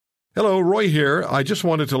Hello, Roy here. I just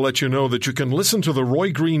wanted to let you know that you can listen to The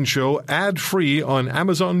Roy Green Show ad-free on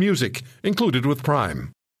Amazon Music, included with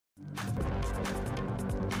Prime.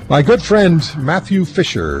 My good friend Matthew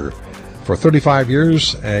Fisher, for 35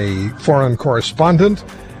 years a foreign correspondent,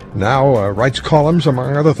 now writes columns,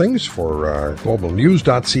 among other things, for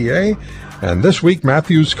globalnews.ca. And this week,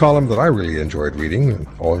 Matthew's column that I really enjoyed reading,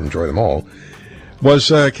 I'll enjoy them all, was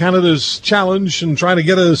Canada's challenge in trying to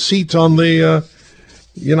get a seat on the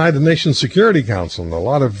United Nations Security Council. And a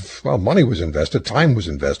lot of, money was invested, time was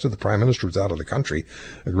invested. The Prime Minister was out of the country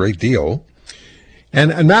a great deal.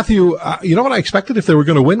 And Matthew, you know what I expected? If they were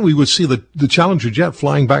going to win, we would see the Challenger jet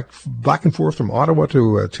flying back and forth from Ottawa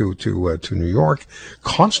to New York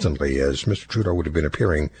constantly, as Mr. Trudeau would have been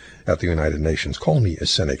appearing at the United Nations. Call me a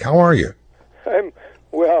cynic. How are you? I'm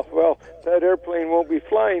well. That airplane won't be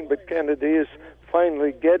flying, but Canada is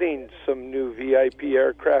finally getting some new VIP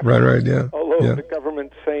aircraft. Right, yeah. Although the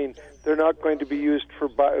government's saying they're not going to be used for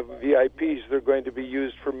VIPs, they're going to be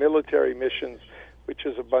used for military missions, which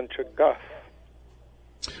is a bunch of guff.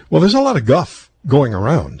 Well, there's a lot of guff going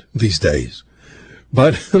around these days.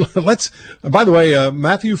 But by the way,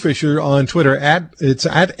 Matthew Fisher on Twitter, it's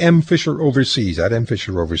at @MFisherOverseas, at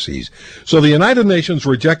 @MFisherOverseas. So the United Nations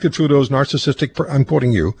rejected Trudeau's narcissistic, I'm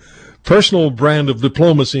quoting you, personal brand of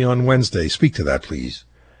diplomacy on Wednesday. Speak to that, please.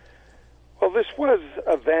 Well, this was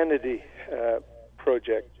a vanity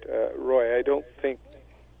project, Roy. I don't think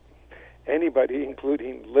anybody,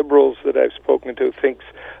 including liberals that I've spoken to, thinks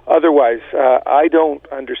otherwise. I don't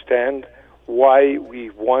understand why we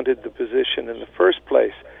wanted the position in the first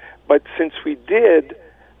place. But since we did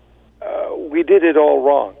it all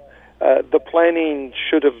wrong. The planning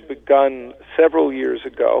should have begun several years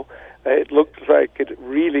ago. It looked like it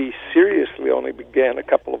really seriously only began a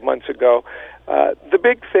couple of months ago. The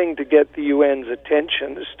big thing to get the UN's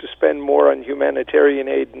attention is to spend more on humanitarian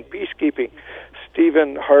aid and peacekeeping.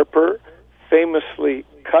 Stephen Harper famously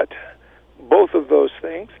cut both of those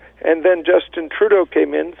things, and then Justin Trudeau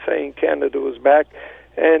came in saying Canada was back,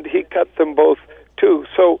 and he cut them both too.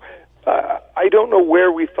 So I don't know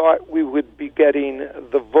where we thought we would be getting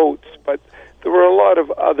the votes, but there were a lot of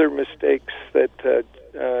other mistakes that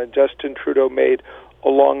Justin Trudeau made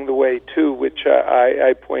along the way too, which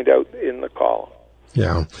I point out in the column.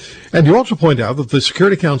 Yeah. And you also point out that the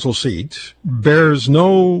Security Council seat bears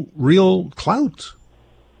no real clout.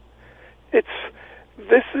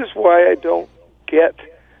 This is why I don't get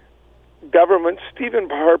government. Stephen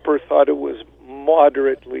Harper thought it was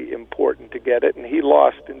moderately important to get it, and he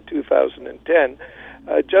lost in 2010.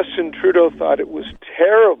 Justin Trudeau thought it was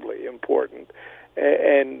terribly important,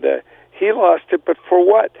 and he lost it. But for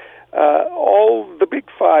what? All the big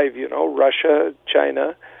five, Russia,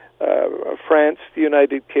 China, France, the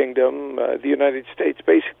United Kingdom, the United States,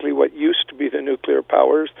 basically what used to be the nuclear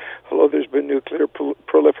powers, although there's been nuclear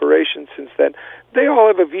proliferation since then, they all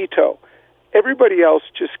have a veto. Everybody else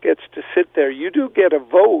just gets to sit there. You do get a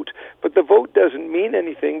vote, but the vote doesn't mean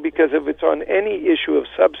anything because if it's on any issue of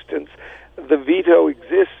substance, the veto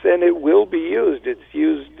exists and it will be used. It's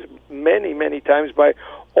used many, many times by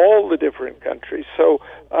all the different countries. So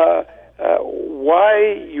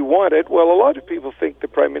why you want it? Well, a lot of people think the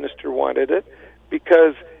Prime Minister wanted it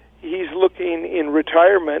because he's looking in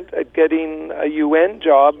retirement at getting a UN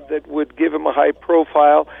job that would give him a high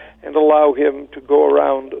profile and allow him to go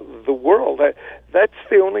around the world. That's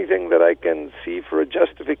the only thing that I can see for a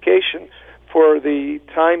justification for the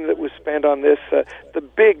time that was spent on this, the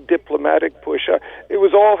big diplomatic push. It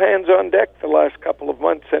was all hands on deck the last couple of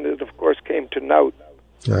months, and it, of course, came to naught.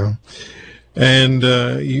 Yeah. And,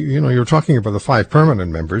 you're talking about the 5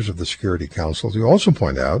 permanent members of the Security Council. You also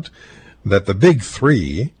point out that the big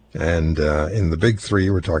three, and in the big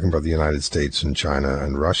three, we're talking about the United States and China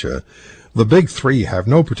and Russia, the big three have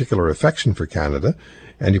no particular affection for Canada.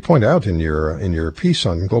 And you point out in your piece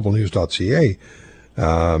on globalnews.ca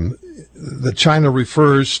that China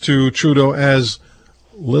refers to Trudeau as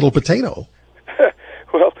little potato.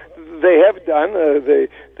 Well, they have done. The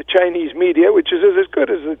Chinese media, which is as good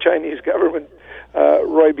as the Chinese government,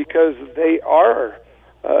 Roy, because they are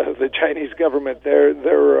the Chinese government.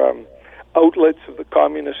 They're outlets of the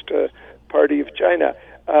Communist Party of China.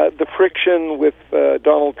 The friction with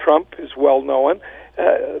Donald Trump is well known.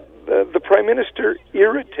 The Prime Minister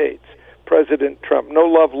irritates President Trump. No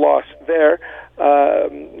love lost there.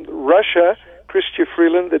 Russia, Chrystia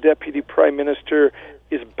Freeland, the Deputy Prime Minister,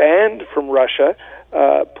 is banned from Russia.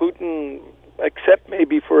 Putin, except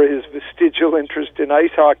maybe for his vestigial interest in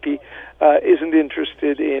ice hockey, isn't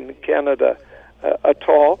interested in Canada at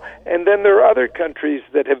all. And then there are other countries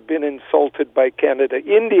that have been insulted by Canada.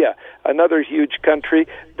 India, another huge country,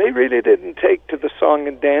 they really didn't take to the song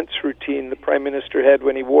and dance routine the Prime Minister had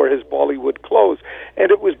when he wore his Bollywood clothes.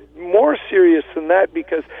 And it was more serious than that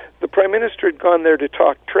because the Prime Minister had gone there to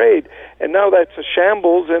talk trade, and now that's a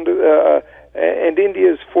shambles, and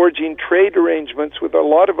India is forging trade arrangements with a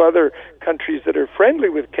lot of other countries that are friendly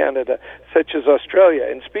with Canada, such as Australia.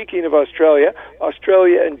 And speaking of Australia,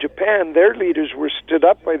 Australia and Japan, their leaders were stood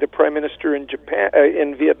up by the Prime Minister in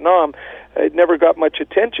in Vietnam. It never got much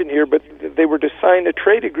attention here, but they were to sign a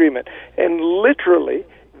trade agreement. And literally,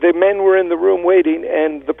 the men were in the room waiting,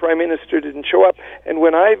 and the Prime Minister didn't show up. And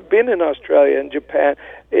when I've been in Australia and Japan,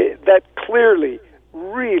 that clearly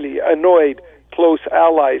really annoyed close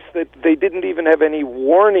allies, that they didn't even have any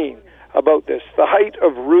warning about this, the height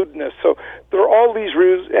of rudeness. So there are all these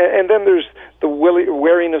rules, and then there's the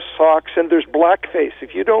wearing of socks, and there's blackface.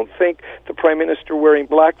 If you don't think the Prime Minister wearing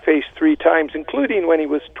blackface 3 times, including when he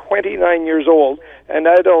was 29 years old, an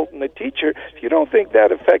adult and a teacher, if you don't think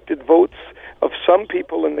that affected votes of some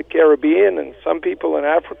people in the Caribbean and some people in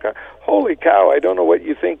Africa, holy cow, I don't know what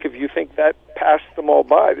you think if you think that passed them all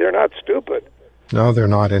by. They're not stupid. No, they're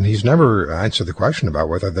not. And he's never answered the question about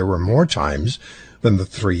whether there were more times than the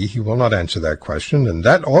 3. He will not answer that question. And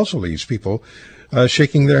that also leaves people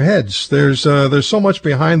shaking their heads. There's so much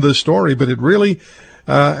behind this story, but it really,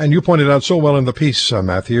 and you pointed out so well in the piece,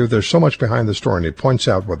 Matthew, there's so much behind the story. And it points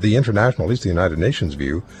out what the international, at least the United Nations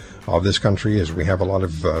view of this country is. We have a lot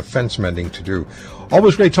of fence mending to do.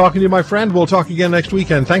 Always great talking to you, my friend. We'll talk again next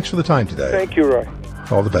weekend. Thanks for the time today. Thank you, Roy.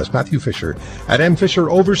 All the best. Matthew Fisher at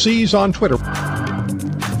MFisher Overseas on Twitter.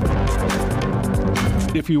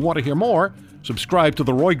 If you want to hear more, subscribe to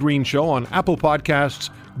The Roy Green Show on Apple Podcasts,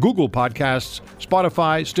 Google Podcasts,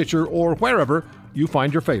 Spotify, Stitcher, or wherever you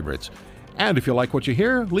find your favorites. And if you like what you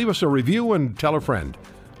hear, leave us a review and tell a friend.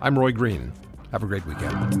 I'm Roy Green. Have a great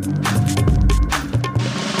weekend.